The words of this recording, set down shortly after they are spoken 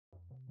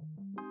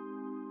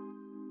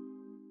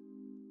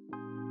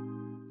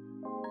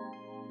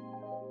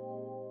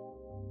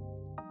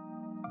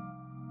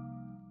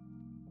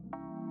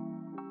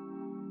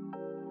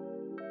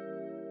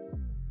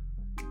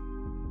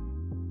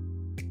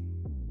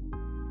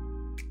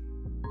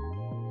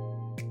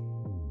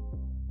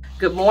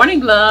Good morning,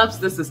 loves.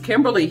 This is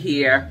Kimberly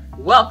here.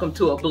 Welcome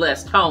to A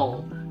Blessed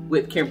Home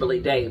with Kimberly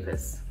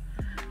Davis.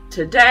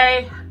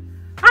 Today,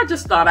 I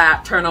just thought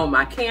I'd turn on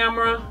my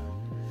camera,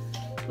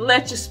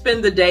 let you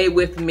spend the day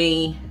with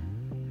me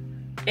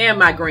and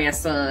my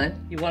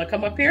grandson. You want to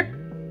come up here?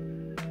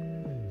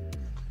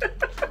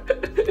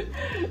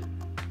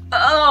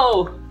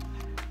 Oh,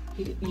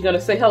 you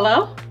gonna say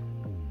hello?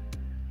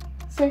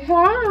 Say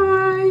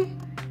hi.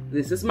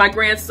 This is my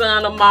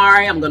grandson,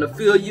 Amari. I'm gonna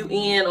fill you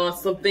in on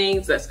some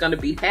things that's gonna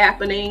be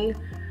happening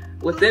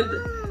within the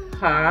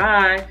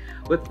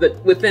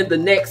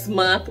next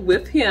month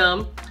with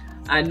him.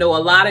 I know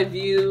a lot of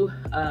you,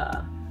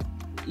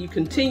 you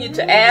continue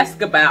to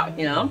ask about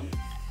him.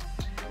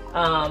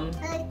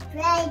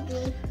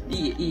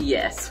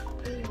 Yes.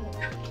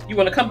 You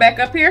wanna come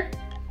back up here?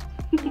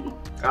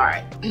 All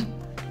right.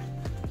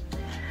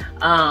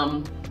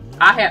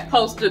 I had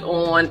posted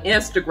on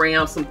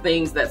Instagram some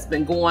things that's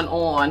been going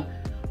on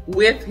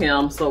with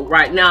him. So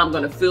right now I'm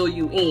going to fill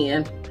you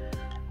in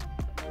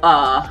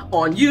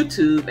on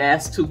YouTube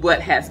as to what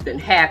has been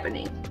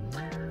happening.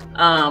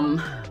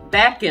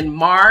 Back in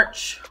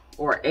March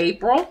or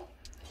April,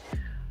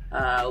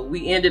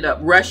 we ended up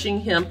rushing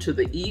him to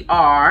the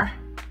ER.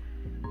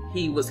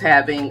 He was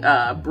having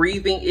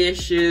breathing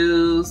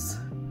issues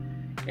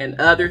and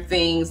other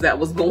things that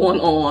was going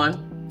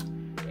on.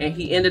 And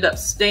he ended up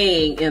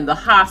staying in the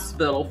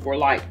hospital for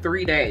like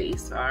 3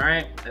 days, all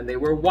right? And they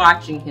were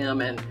watching him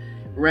and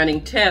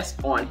running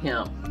tests on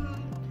him.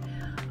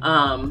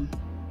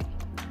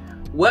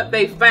 What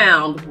they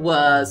found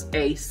was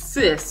a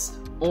cyst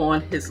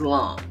on his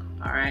lung,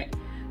 all right?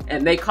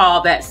 And they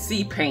call that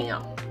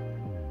CPAM.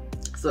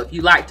 So if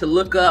you like to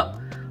look up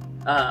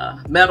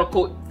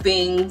medical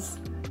things,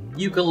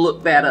 you can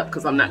look that up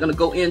because I'm not gonna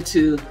go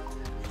into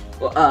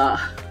what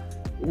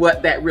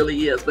that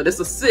really is, but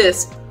it's a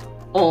cyst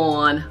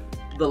on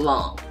the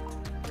lung.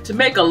 To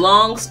make a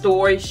long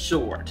story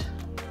short,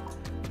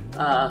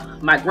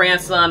 my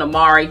grandson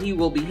Amari, he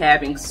will be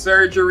having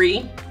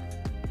surgery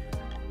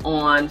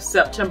on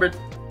September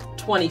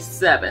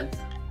 27th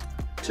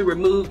to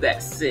remove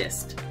that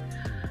cyst.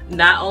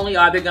 Not only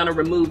are they going to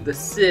remove the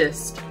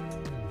cyst,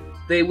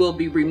 they will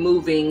be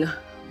removing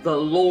the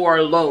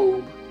lower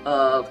lobe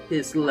of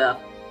his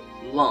left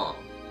lung.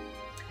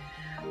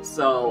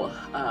 So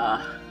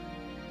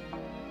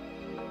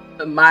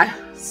my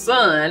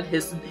son,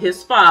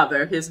 his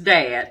father, his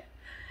dad,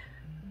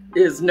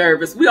 is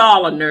nervous. We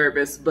all are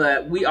nervous,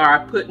 but we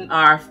are putting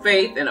our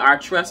faith and our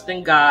trust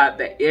in God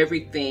that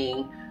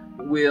everything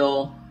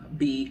will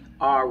be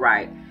all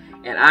right.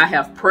 And I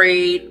have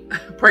prayed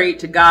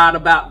to God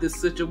about this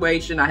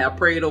situation. I have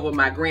prayed over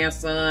my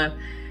grandson,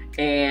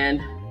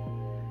 and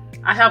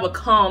I have a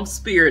calm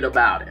spirit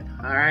about it.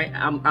 All right,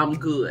 I'm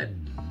good.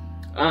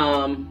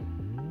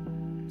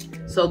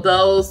 So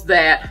those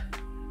that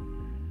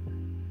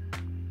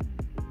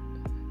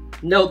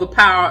know the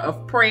power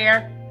of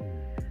prayer,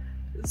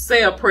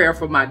 say a prayer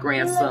for my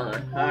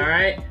grandson, all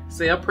right?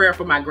 Say a prayer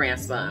for my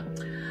grandson.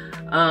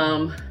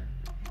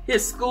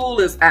 His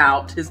school is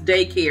out, his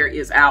daycare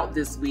is out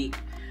this week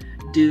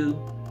due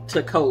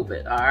to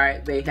COVID, all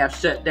right? They have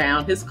shut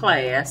down his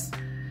class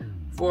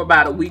for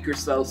about a week or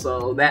so,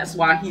 so that's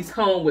why he's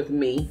home with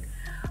me.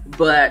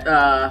 But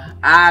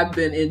I've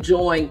been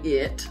enjoying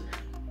it.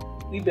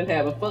 We've been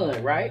having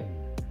fun, right?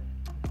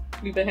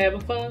 We've been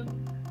having fun?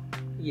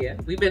 Yeah,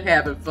 we've been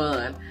having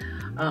fun,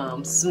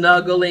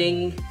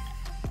 snuggling,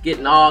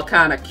 getting all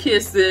kind of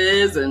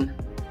kisses, and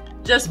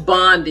just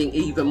bonding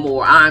even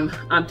more. I'm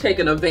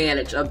taking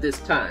advantage of this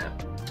time.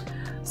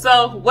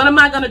 So what am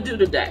I gonna do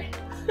today?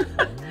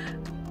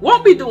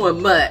 Won't be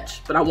doing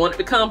much, but I wanted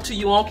to come to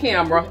you on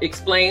camera,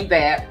 explain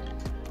that.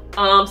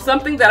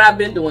 Something that I've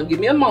been doing, give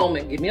me a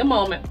moment.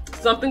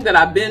 Something that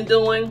I've been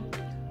doing,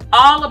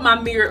 all of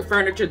my mirrored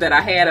furniture that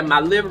I had in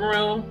my living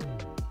room,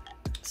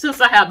 since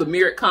I have the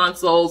mirrored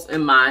consoles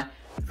in my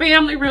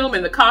family room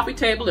and the coffee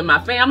table in my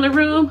family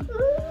room,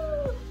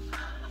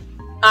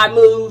 I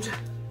moved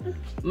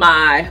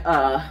my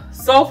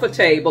sofa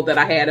table that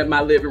I had in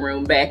my living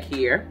room back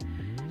here,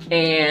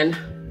 and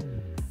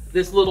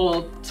this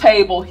little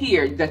table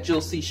here that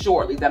you'll see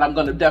shortly that I'm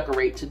going to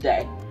decorate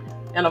today.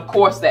 And of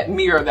course that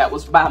mirror that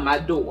was by my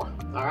door.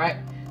 All right.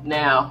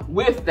 Now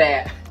with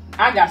that,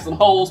 I got some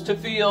holes to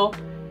fill,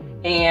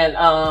 and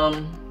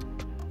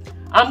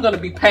I'm going to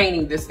be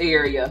painting this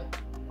area,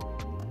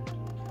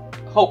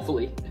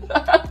 hopefully,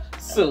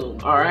 soon,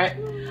 all right?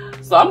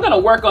 So I'm going to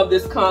work on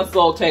this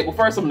console table.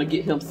 First, I'm going to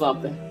get him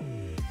something,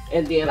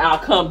 and then I'll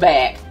come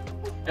back,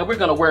 and we're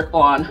going to work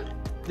on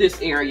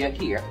this area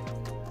here.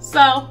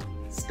 So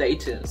stay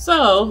tuned.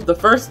 So the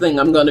first thing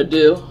I'm going to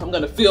do, I'm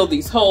going to fill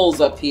these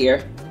holes up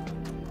here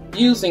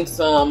using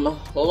some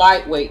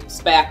lightweight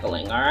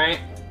spackling, all right?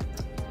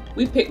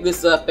 We picked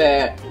this up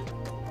at,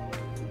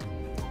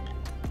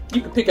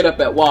 you can pick it up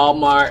at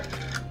Walmart,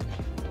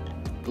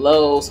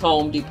 Lowe's,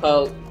 Home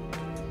Depot.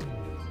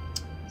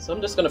 So I'm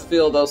just going to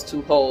fill those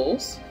 2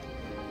 holes.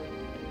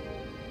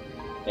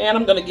 And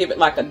I'm going to give it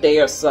like a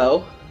day or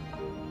so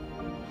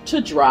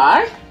to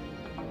dry.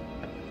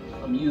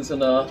 I'm I'm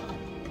using a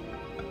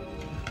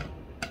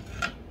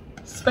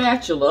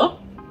spatula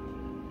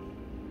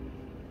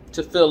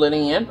to fill it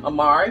in.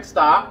 Amari,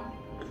 stop.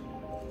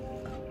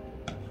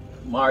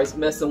 Amari's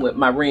messing with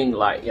my ring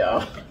light,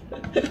 y'all.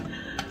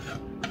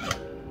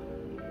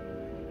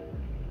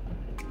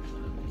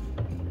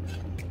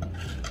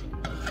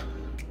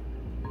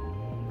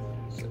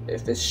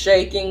 If it's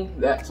shaking,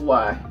 that's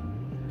why.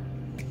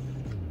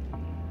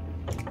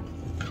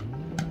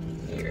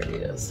 Here it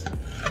is.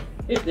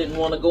 It didn't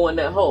want to go in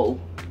that hole.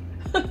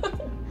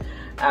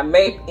 I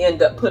may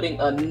end up putting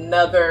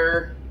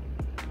another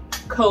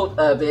coat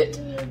of it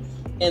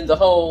in the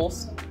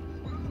holes.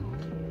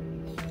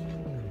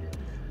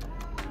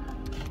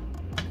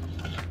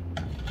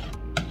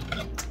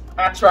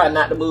 I try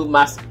not to move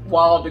my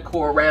wall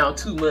decor around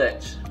too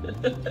much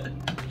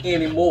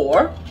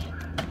anymore.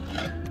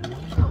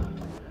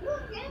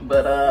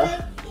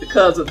 But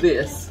because of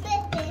this.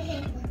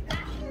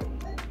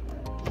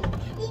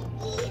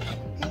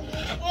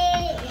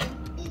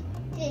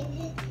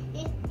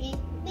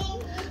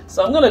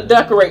 So I'm gonna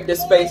decorate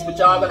this space, but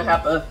y'all gonna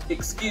have to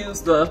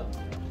excuse the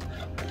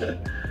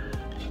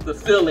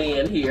fill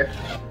in here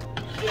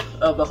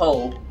of the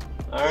hole.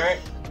 All right.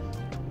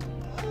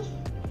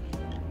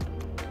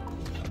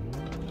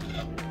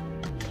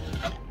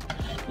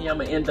 Yeah, I'm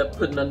gonna end up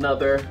putting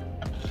another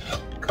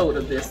coat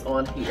of this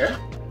on here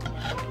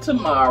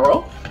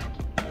tomorrow.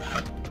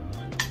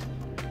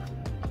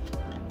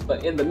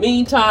 But in the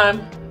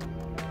meantime,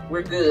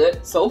 we're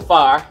good so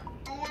far.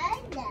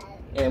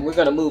 And we're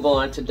gonna move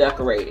on to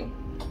decorating.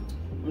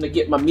 I'm gonna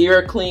get my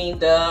mirror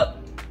cleaned up,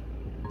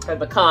 have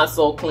the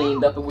console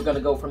cleaned up, and we're gonna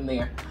go from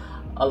there.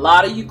 A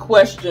lot of you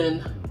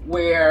question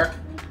where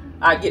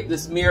I get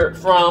this mirror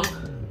from.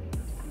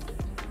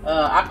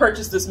 I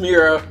purchased this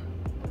mirror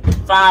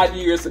 5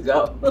 years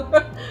ago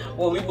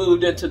when we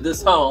moved into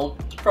this home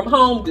from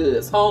Home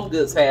Goods. Home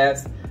Goods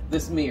has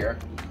this mirror.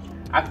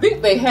 I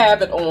think they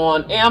have it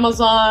on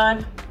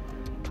Amazon.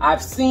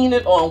 I've seen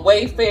it on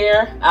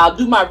Wayfair. I'll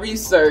do my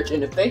research,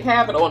 and if they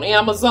have it on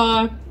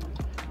Amazon,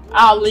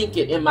 I'll link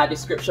it in my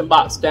description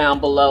box down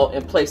below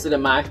and place it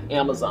in my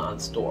Amazon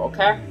store,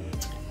 okay?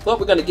 But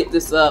we're gonna get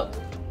this up,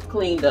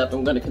 cleaned up, and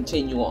we're gonna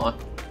continue on.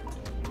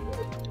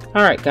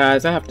 All right,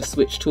 guys, I have to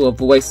switch to a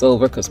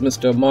voiceover because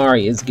Mr.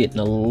 Amari is getting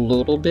a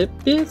little bit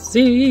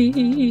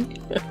busy.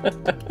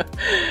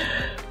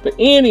 But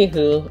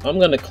anywho, I'm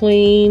gonna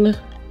clean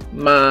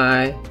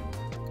my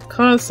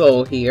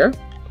console here.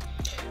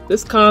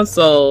 This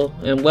console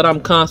and what I'm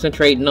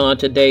concentrating on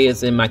today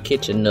is in my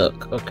kitchen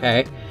nook,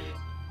 okay?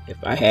 If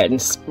I hadn't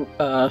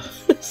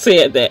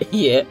said that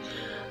yet,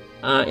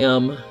 I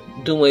am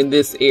doing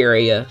this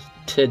area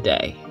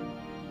today.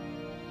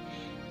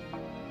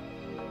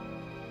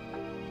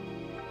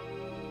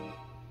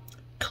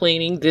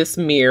 Cleaning this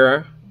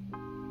mirror.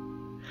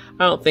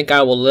 I don't think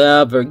I will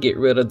ever get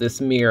rid of this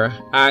mirror.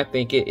 I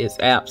think it is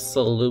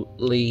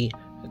absolutely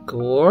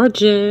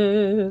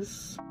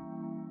gorgeous.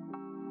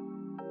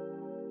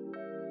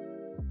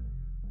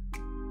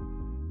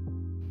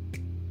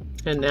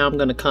 And now I'm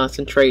going to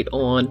concentrate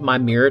on my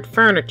mirrored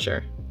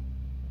furniture,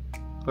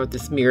 or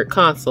this mirrored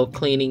console,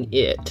 cleaning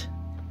it.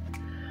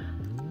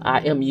 I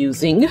am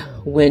using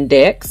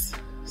Windex,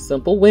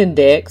 simple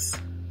Windex.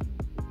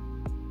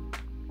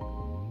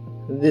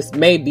 This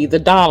may be the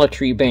Dollar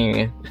Tree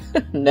brand,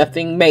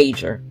 nothing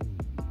major,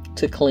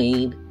 to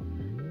clean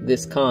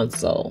this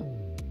console.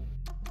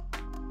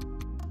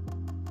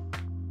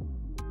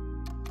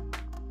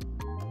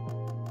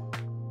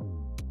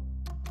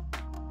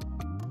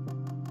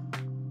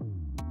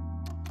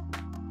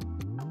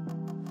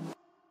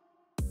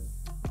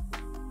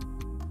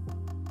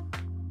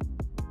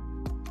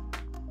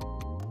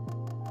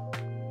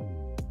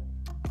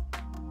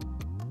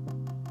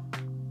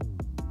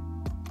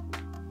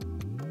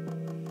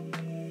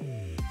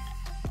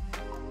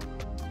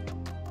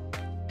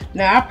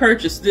 Now I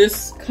purchased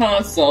this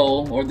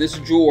console, or this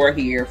drawer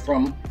here,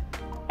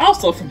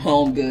 also from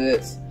Home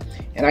Goods,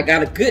 and I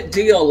got a good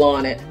deal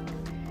on it,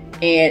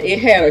 and it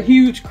had a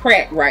huge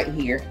crack right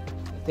here.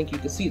 I think you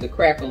can see the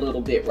crack a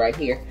little bit right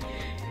here,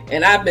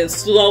 and I've been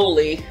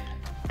slowly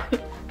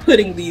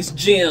putting these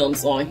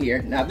gems on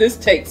here. Now this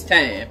takes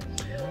time,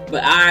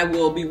 but I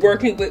will be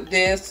working with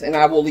this, and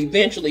I will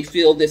eventually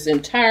fill this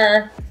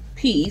entire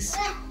piece,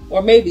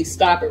 or maybe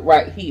stop it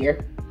right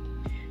here.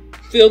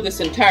 Fill this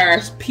entire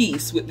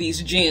piece with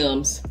these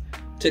gems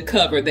to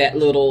cover that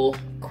little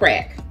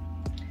crack.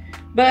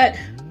 But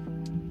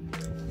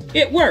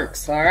it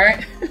works, all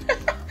right?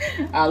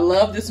 I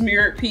love this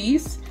mirrored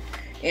piece,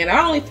 and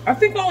I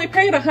think I only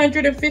paid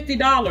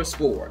 $150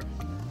 for it,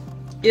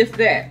 if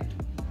that.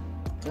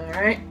 All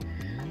right,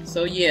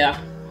 so yeah,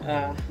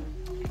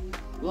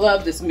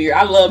 love this mirror.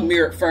 I love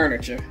mirrored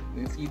furniture.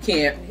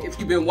 If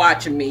you've been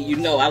watching me, you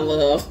know I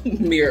love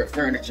mirrored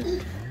furniture.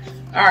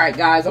 All right,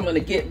 guys, I'm gonna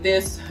get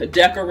this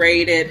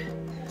decorated.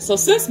 So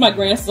since my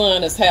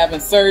grandson is having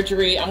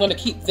surgery, I'm gonna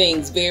keep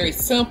things very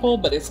simple,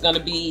 but it's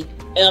gonna be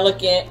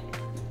elegant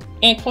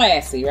and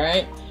classy,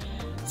 right?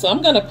 So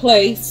I'm gonna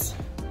place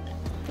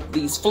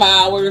these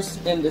flowers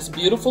in this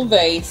beautiful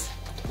vase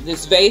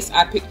This vase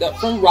I picked up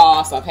from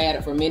Ross. I've had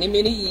it for many,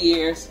 many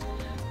years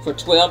for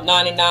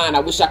 $12.99. I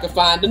wish I could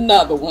find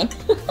another one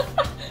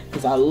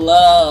because I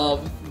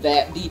love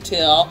that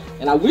detail.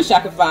 And I wish I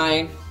could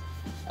find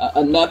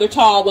another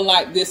tall one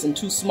like this and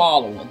 2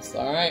 smaller ones,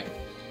 all right?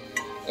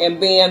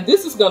 And then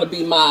this is gonna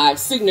be my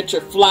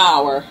signature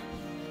flower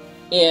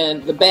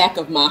in the back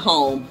of my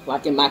home,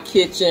 like in my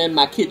kitchen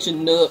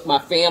nook, my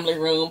family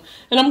room.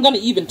 And I'm gonna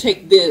even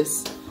take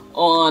this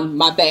on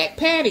my back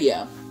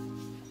patio.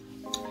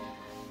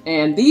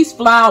 And these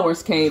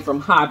flowers came from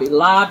Hobby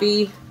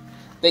Lobby.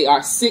 They are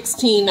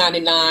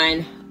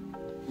 $16.99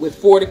 with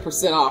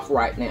 40% off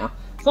right now.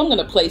 So I'm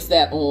gonna place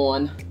that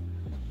on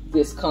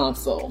this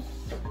console.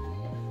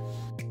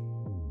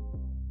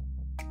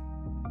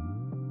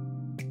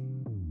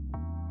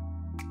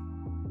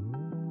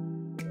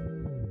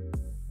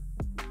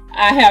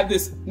 I have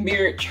this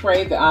mirrored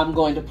tray that I'm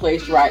going to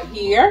place right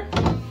here,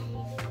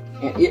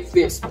 and it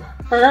fits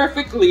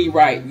perfectly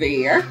right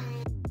there.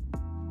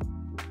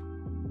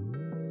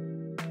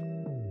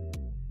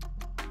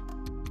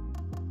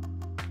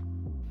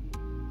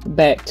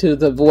 Back to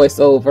the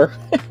voiceover.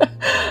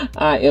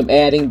 I am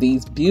adding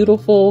these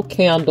beautiful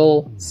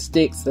candle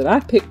sticks that I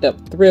picked up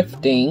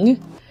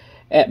thrifting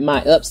at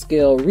my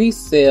upscale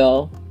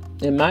resale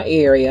in my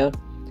area.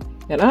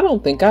 And I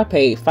don't think I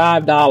paid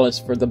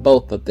 $5 for the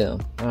both of them.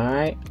 All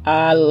right.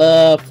 I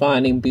love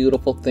finding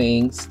beautiful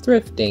things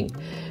thrifting.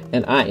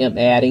 And I am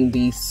adding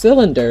these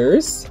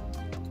cylinders,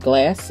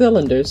 glass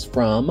cylinders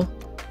from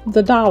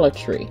the Dollar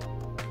Tree.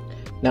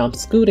 Now I'm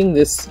scooting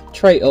this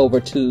tray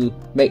over to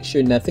make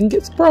sure nothing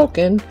gets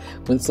broken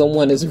when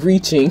someone is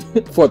reaching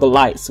for the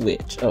light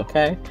switch,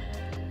 okay?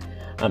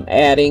 I'm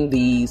adding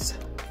these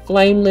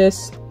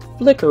flameless,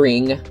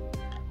 flickering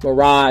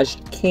Mirage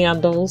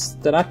candles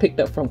that I picked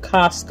up from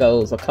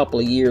Costco's a couple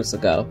of years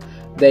ago.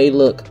 They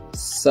look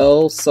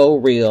so, so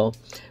real.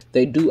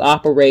 They do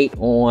operate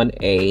on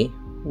a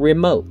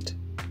remote.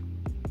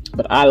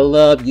 But I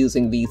love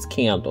using these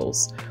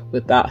candles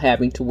without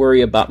having to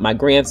worry about my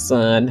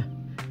grandson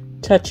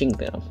touching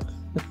them.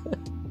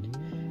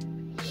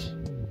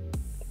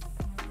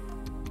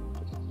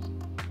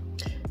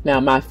 Now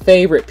my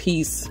favorite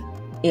piece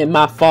in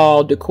my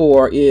fall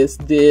decor is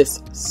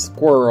this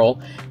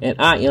squirrel, and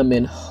I am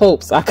in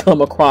hopes I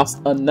come across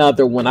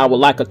another one. I would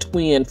like a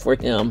twin for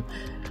him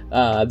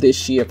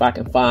this year if I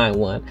can find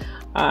one.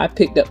 I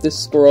picked up this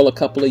squirrel a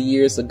couple of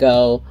years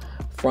ago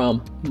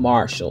from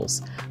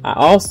Marshall's. I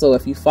also,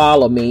 if you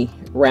follow me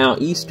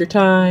around Easter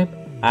time,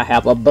 I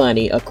have a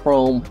bunny, a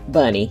chrome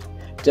bunny,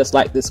 just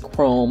like this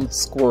chrome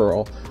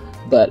squirrel.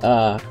 But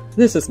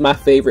this is my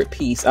favorite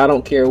piece. I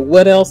don't care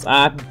what else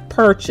I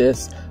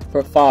purchase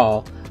for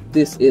fall.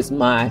 This is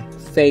my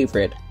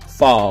favorite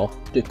fall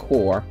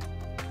decor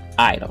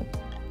item.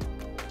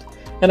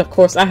 And of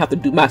course I have to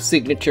do my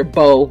signature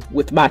bow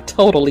with my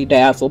Totally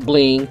Dazzled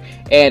bling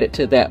added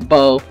to that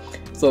bow.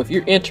 So if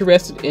you're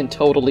interested in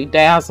Totally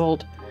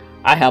Dazzled,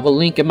 I have a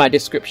link in my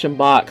description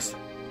box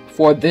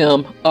for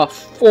them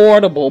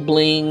affordable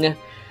bling.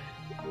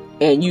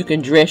 And you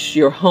can dress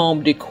your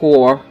home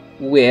decor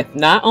with,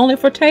 not only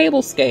for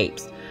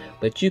tablescapes,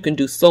 but you can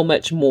do so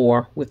much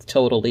more with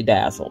Totally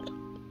Dazzled.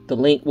 The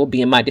link will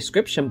be in my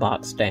description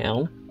box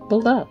down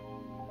below.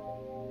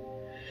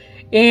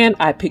 And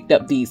I picked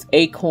up these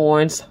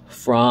acorns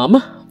from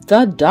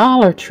the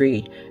Dollar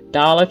Tree.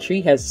 Dollar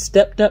Tree has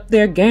stepped up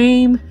their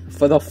game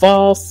for the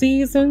fall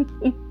season.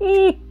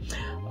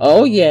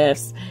 Oh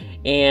yes.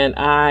 And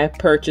I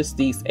purchased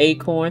these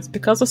acorns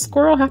because a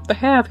squirrel has to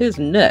have his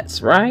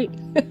nuts, right?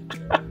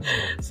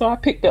 So I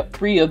picked up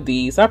 3 of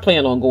these. I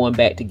plan on going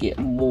back to get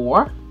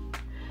more.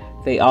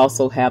 They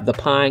also have the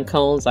pine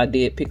cones. I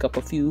did pick up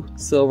a few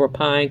silver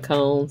pine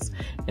cones,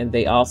 and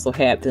they also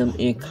had them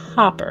in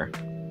copper.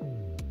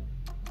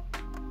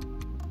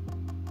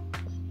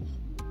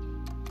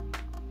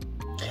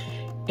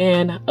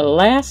 And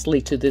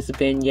lastly to this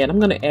vignette, I'm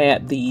going to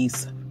add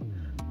these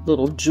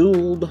little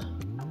jeweled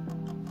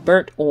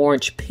burnt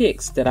orange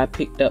picks that I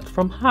picked up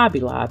from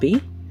Hobby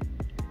Lobby.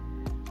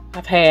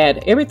 I've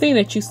had everything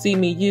that you see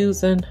me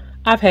using,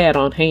 I've had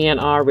on hand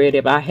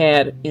already, but I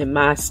had in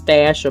my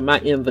stash or my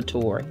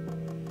inventory.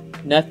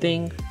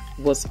 Nothing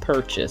was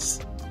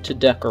purchased to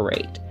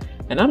decorate.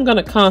 And I'm going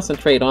to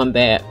concentrate on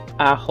that,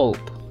 I hope.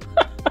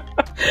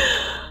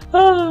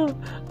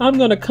 I'm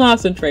going to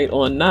concentrate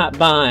on not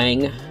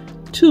buying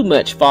too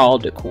much fall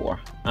decor.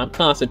 I'm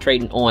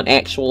concentrating on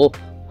actual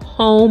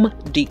home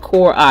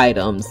decor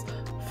items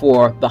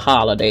for the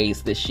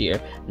holidays this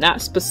year.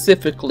 Not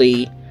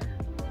specifically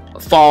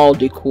fall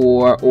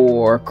decor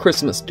or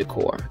Christmas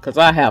decor, because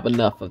I have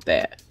enough of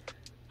that.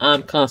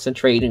 I'm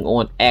concentrating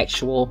on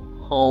actual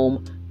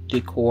home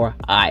decor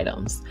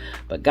items.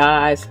 But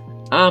guys,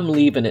 I'm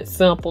leaving it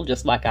simple.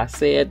 Just like I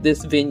said,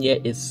 this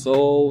vignette is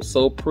so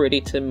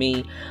pretty to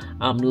me.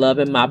 I'm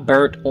loving my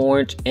burnt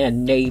orange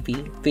and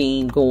navy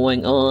theme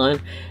going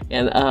on.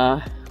 And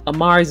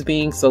Amari's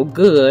being so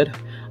good,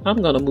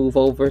 I'm going to move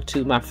over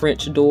to my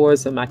French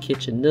doors and my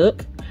kitchen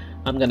nook.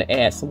 I'm going to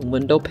add some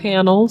window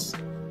panels.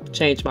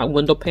 Change my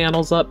window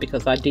panels up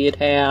because I did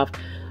have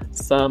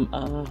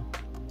some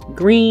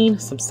green,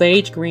 some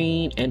sage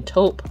green and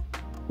taupe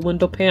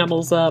window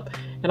panels up,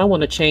 and I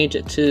want to change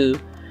it to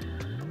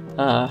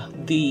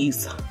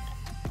these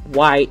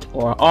white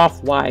or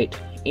off-white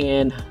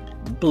and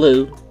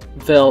blue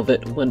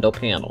velvet window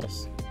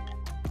panels.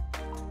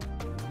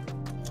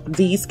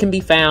 These can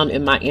be found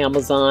in my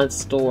Amazon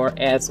store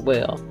as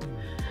well.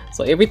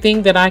 So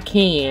everything that I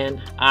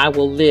can, I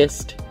will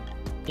list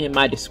in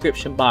my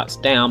description box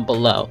down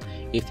below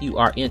if you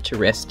are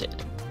interested.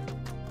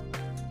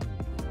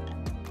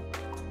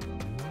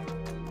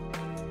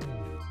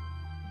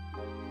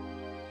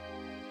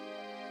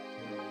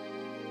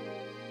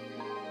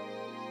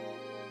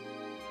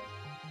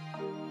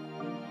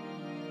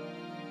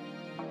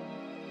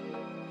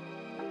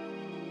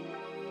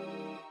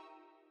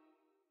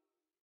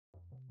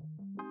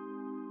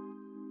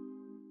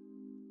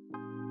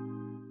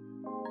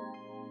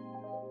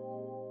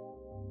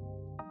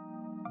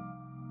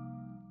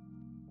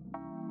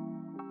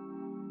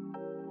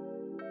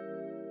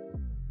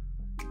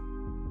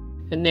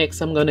 And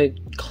next I'm going to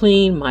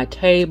clean my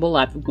table.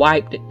 I've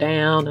wiped it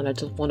down and I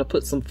just want to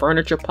put some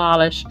furniture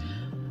polish,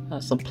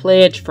 some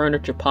Pledge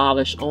furniture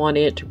polish on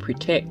it to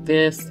protect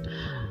this.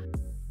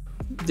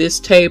 This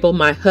table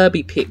my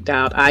hubby picked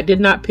out. I did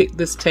not pick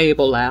this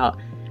table out.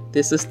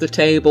 This is the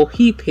table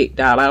he picked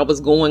out. I was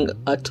going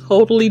a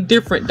totally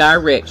different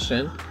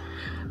direction,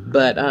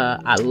 but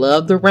I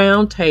love the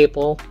round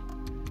table.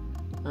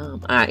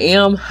 I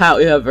am,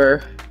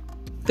 however,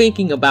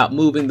 thinking about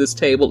moving this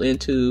table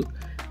into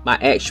my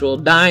actual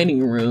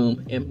dining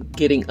room and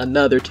getting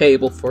another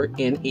table for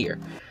in here,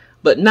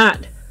 but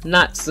not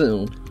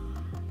soon,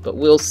 but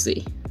we'll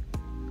see.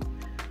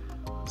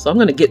 So I'm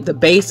going to get the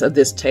base of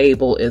this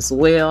table as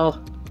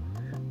well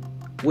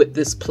with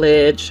this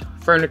Pledge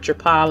furniture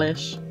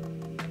polish.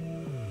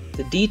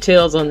 The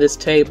details on this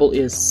table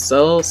is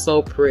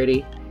so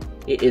pretty.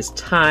 It is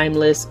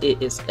timeless.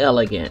 It is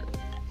elegant.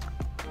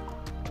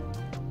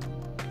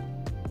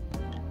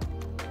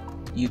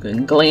 You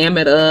can glam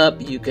it up,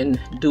 you can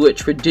do it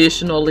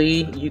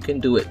traditionally, you can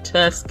do it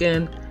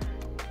Tuscan.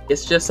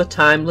 It's just a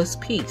timeless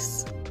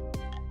piece.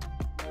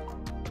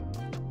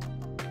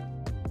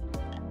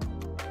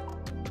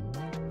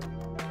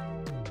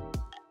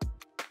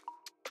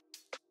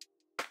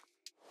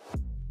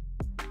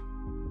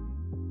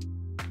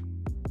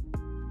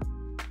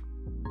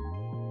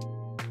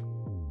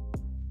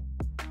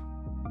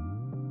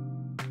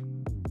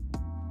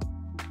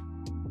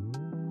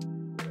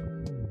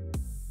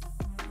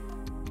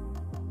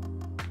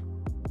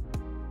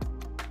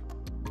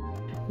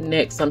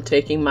 Next, I'm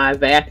taking my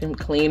vacuum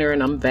cleaner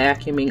and I'm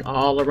vacuuming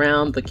all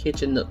around the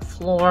kitchen nook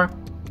floor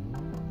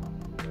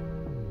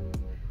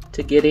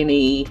to get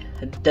any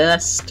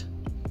dust,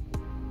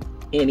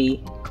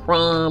 any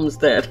crumbs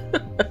that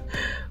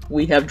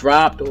we have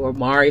dropped or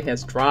Mari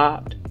has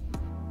dropped.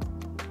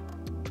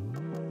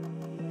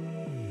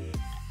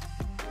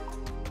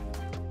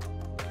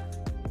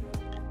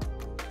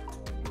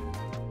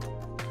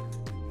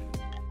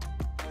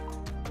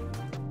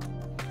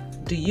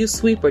 Do you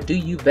sweep or do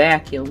you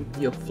vacuum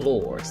your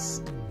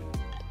floors?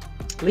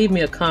 Leave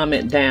me a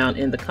comment down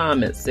in the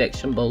comment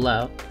section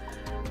below.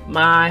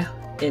 My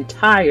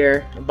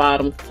entire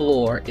bottom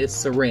floor is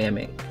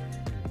ceramic,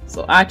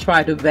 so I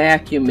try to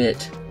vacuum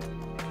it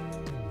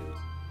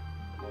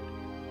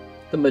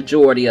the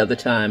majority of the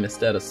time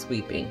instead of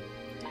sweeping.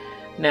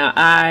 Now,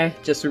 I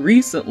just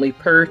recently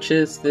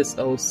purchased this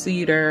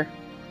O-Cedar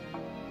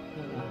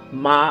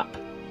mop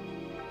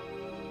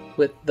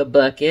with the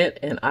bucket,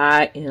 and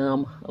I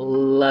am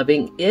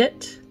loving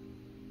it.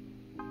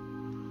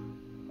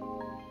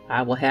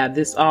 I will have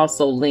this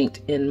also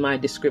linked in my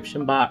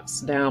description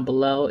box down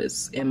below.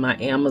 It's in my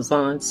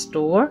Amazon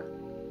store.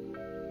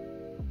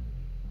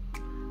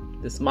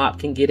 This mop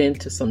can get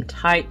into some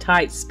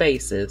tight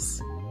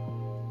spaces.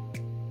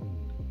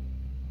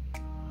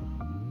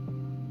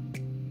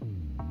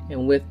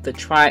 And with the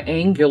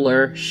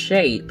triangular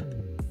shape,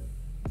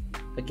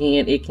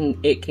 again,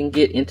 it can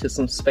get into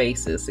some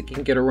spaces. It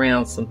can get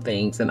around some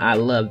things, and I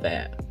love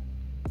that.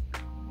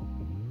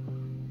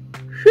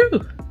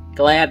 Whew,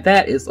 glad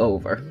that is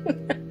over.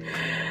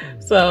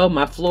 So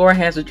my floor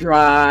has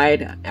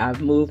dried.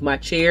 I've moved my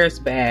chairs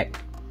back,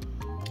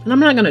 and I'm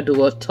not going to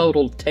do a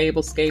total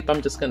tablescape.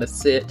 I'm just going to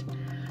set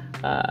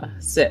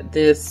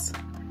this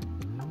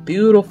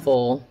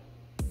beautiful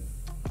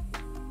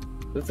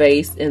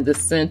vase in the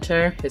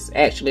center. It's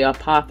actually an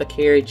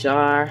apothecary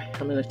jar.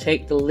 I'm going to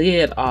take the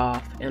lid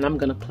off and I'm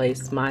going to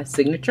place my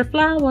signature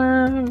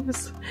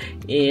flowers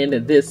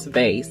in this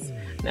vase.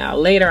 Now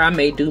later I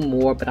may do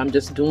more, but I'm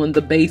just doing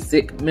the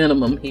basic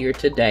minimum here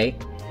today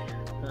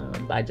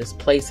by just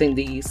placing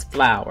these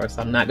flowers.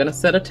 I'm not going to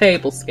set a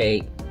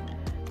tablescape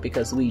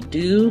because we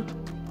do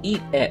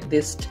eat at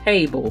this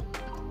table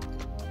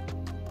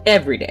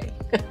every day.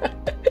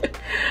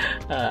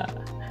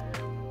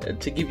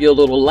 To give you a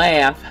little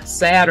laugh,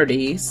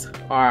 Saturdays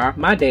are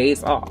my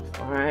days off.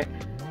 All right,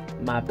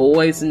 my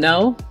boys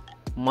know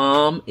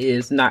Mom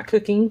is not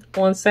cooking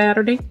on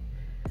Saturday.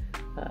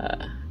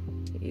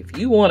 if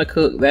you want to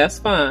cook, that's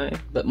fine.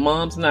 But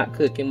mom's not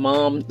cooking.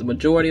 Mom, the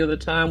majority of the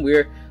time,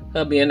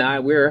 hubby and I,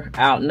 we're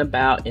out and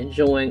about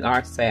enjoying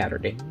our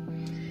Saturday.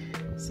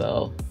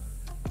 So,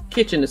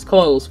 kitchen is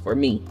closed for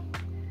me.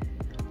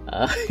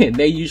 And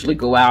they usually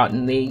go out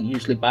and they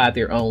usually buy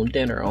their own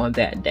dinner on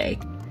that day.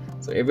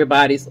 So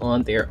everybody's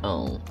on their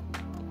own.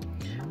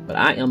 But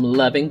I am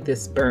loving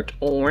this burnt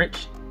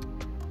orange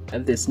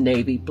and this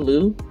navy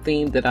blue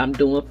theme that I'm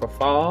doing for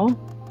fall.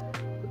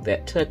 With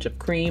that touch of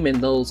cream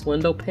in those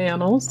window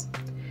panels.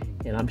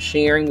 And I'm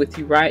sharing with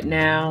you right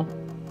now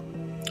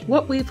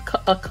what we've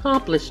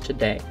accomplished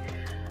today.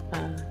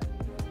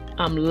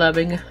 I'm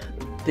loving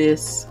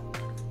this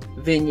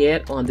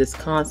vignette on this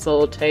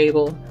console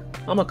table.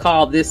 I'm gonna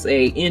call this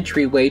a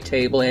entryway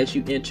table as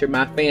you enter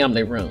my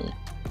family room.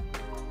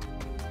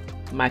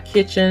 My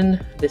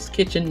kitchen, this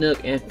kitchen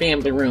nook and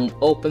family room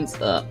opens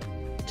up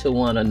to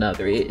one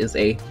another. It is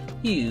a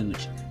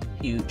huge,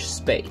 huge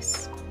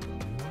space.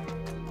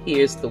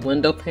 Here's the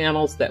window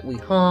panels that we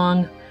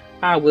hung.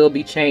 I will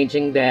be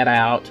changing that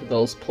out,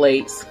 those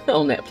plates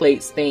on that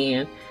plate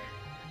stand.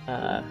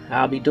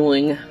 I'll be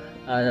doing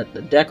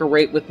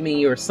decorate with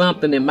me or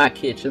something in my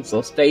kitchen,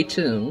 so stay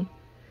tuned.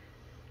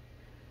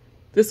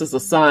 This is a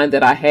sign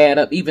that I had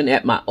up even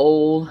at my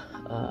old,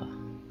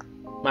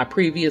 my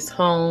previous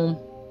home.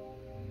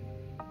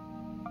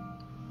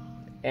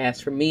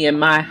 As for me and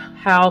my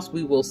house,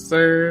 we will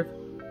serve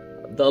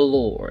the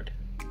Lord.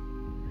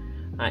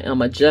 I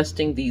am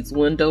adjusting these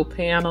window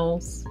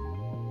panels.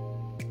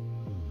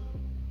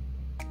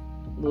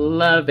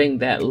 Loving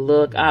that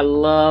look. I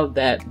love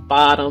that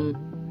bottom.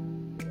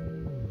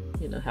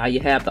 You know how you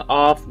have the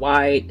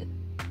off-white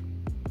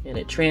and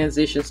it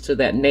transitions to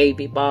that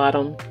navy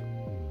bottom.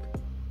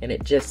 And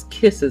it just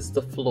kisses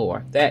the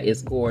floor. That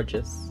is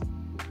gorgeous.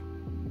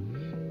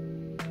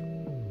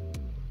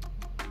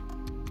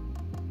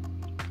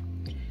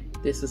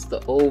 This is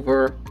the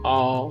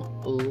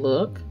overall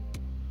look.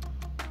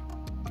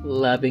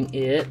 Loving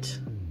it.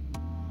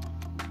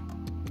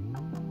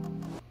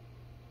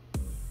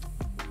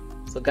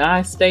 So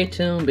guys, stay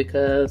tuned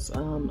because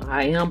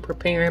I am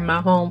preparing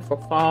my home for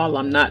fall.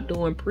 I'm not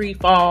doing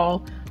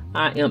pre-fall.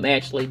 I am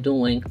actually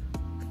doing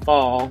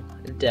fall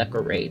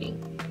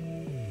decorating.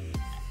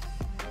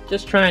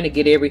 Just trying to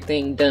get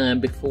everything done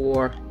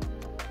before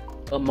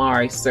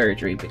Amari's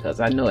surgery, because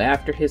I know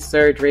after his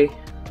surgery,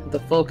 the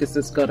focus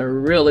is going to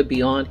really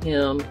be on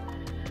him,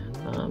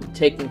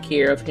 taking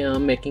care of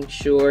him, making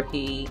sure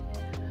he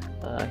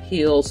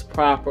heals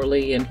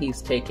properly and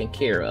he's taken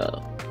care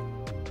of.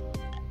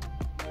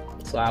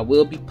 So I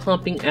will be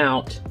pumping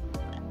out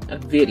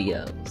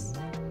videos.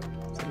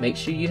 So make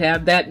sure you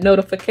have that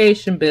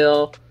notification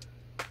bell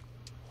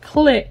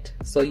clicked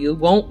so you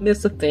won't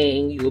miss a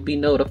thing. You will be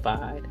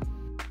notified.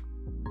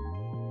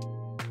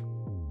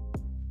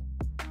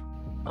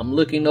 I'm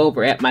looking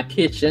over at my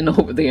kitchen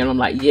over there and I'm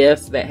like,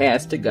 yes, that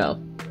has to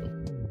go.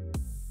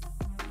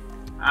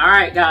 All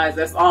right, guys,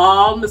 that's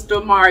all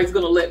Mr. Amari's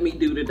gonna let me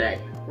do today,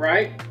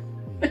 right?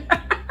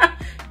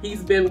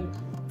 He's been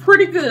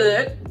pretty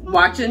good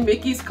watching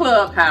Mickey's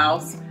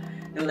Clubhouse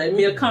and letting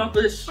me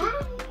accomplish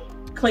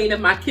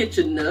cleaning my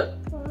kitchen nook.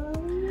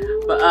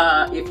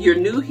 But if you're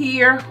new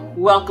here,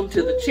 welcome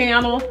to the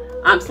channel.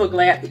 I'm so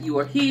glad that you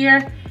are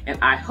here, and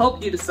I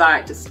hope you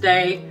decide to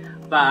stay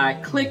by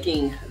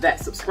clicking that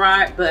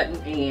subscribe button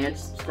and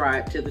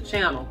subscribe to the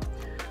channel.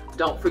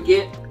 Don't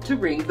forget to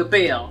ring the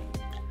bell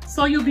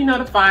so you'll be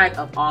notified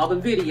of all the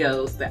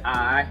videos that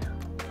I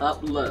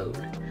upload.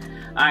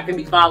 I can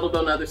be followed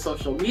on other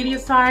social media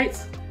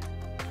sites,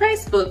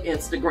 Facebook,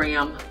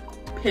 Instagram,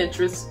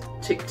 Pinterest,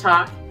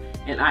 TikTok,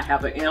 and I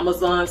have an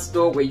Amazon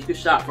store where you can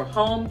shop for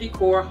home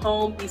decor,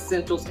 home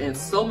essentials, and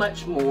so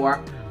much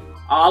more.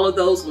 All of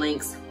those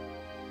links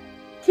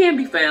can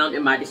be found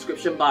in my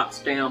description box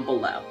down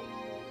below.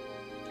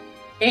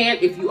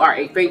 And if you are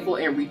a faithful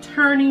and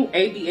returning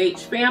ABH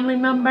family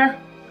member,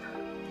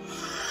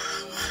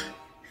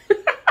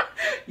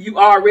 you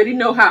already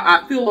know how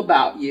I feel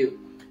about you.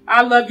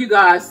 I love you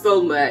guys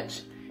so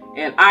much,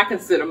 and I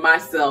consider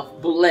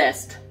myself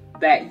blessed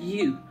that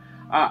you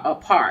are a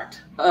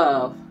part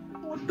of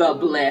the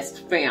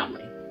blessed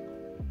family.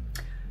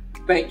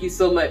 Thank you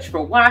so much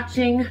for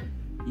watching.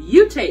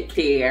 You take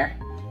care,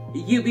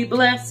 you be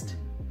blessed,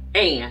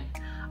 and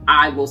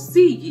I will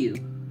see you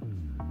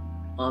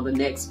on the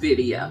next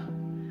video.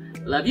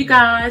 Love you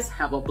guys.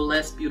 Have a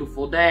blessed,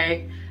 beautiful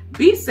day.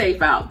 Be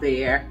safe out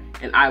there,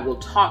 and I will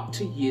talk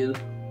to you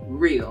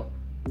real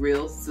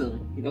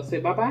soon. You gonna say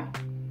bye-bye?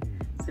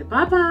 Say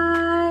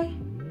bye-bye.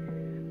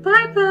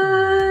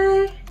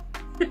 Bye-bye.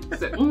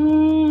 Say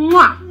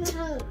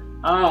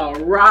mwah. All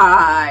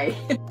right.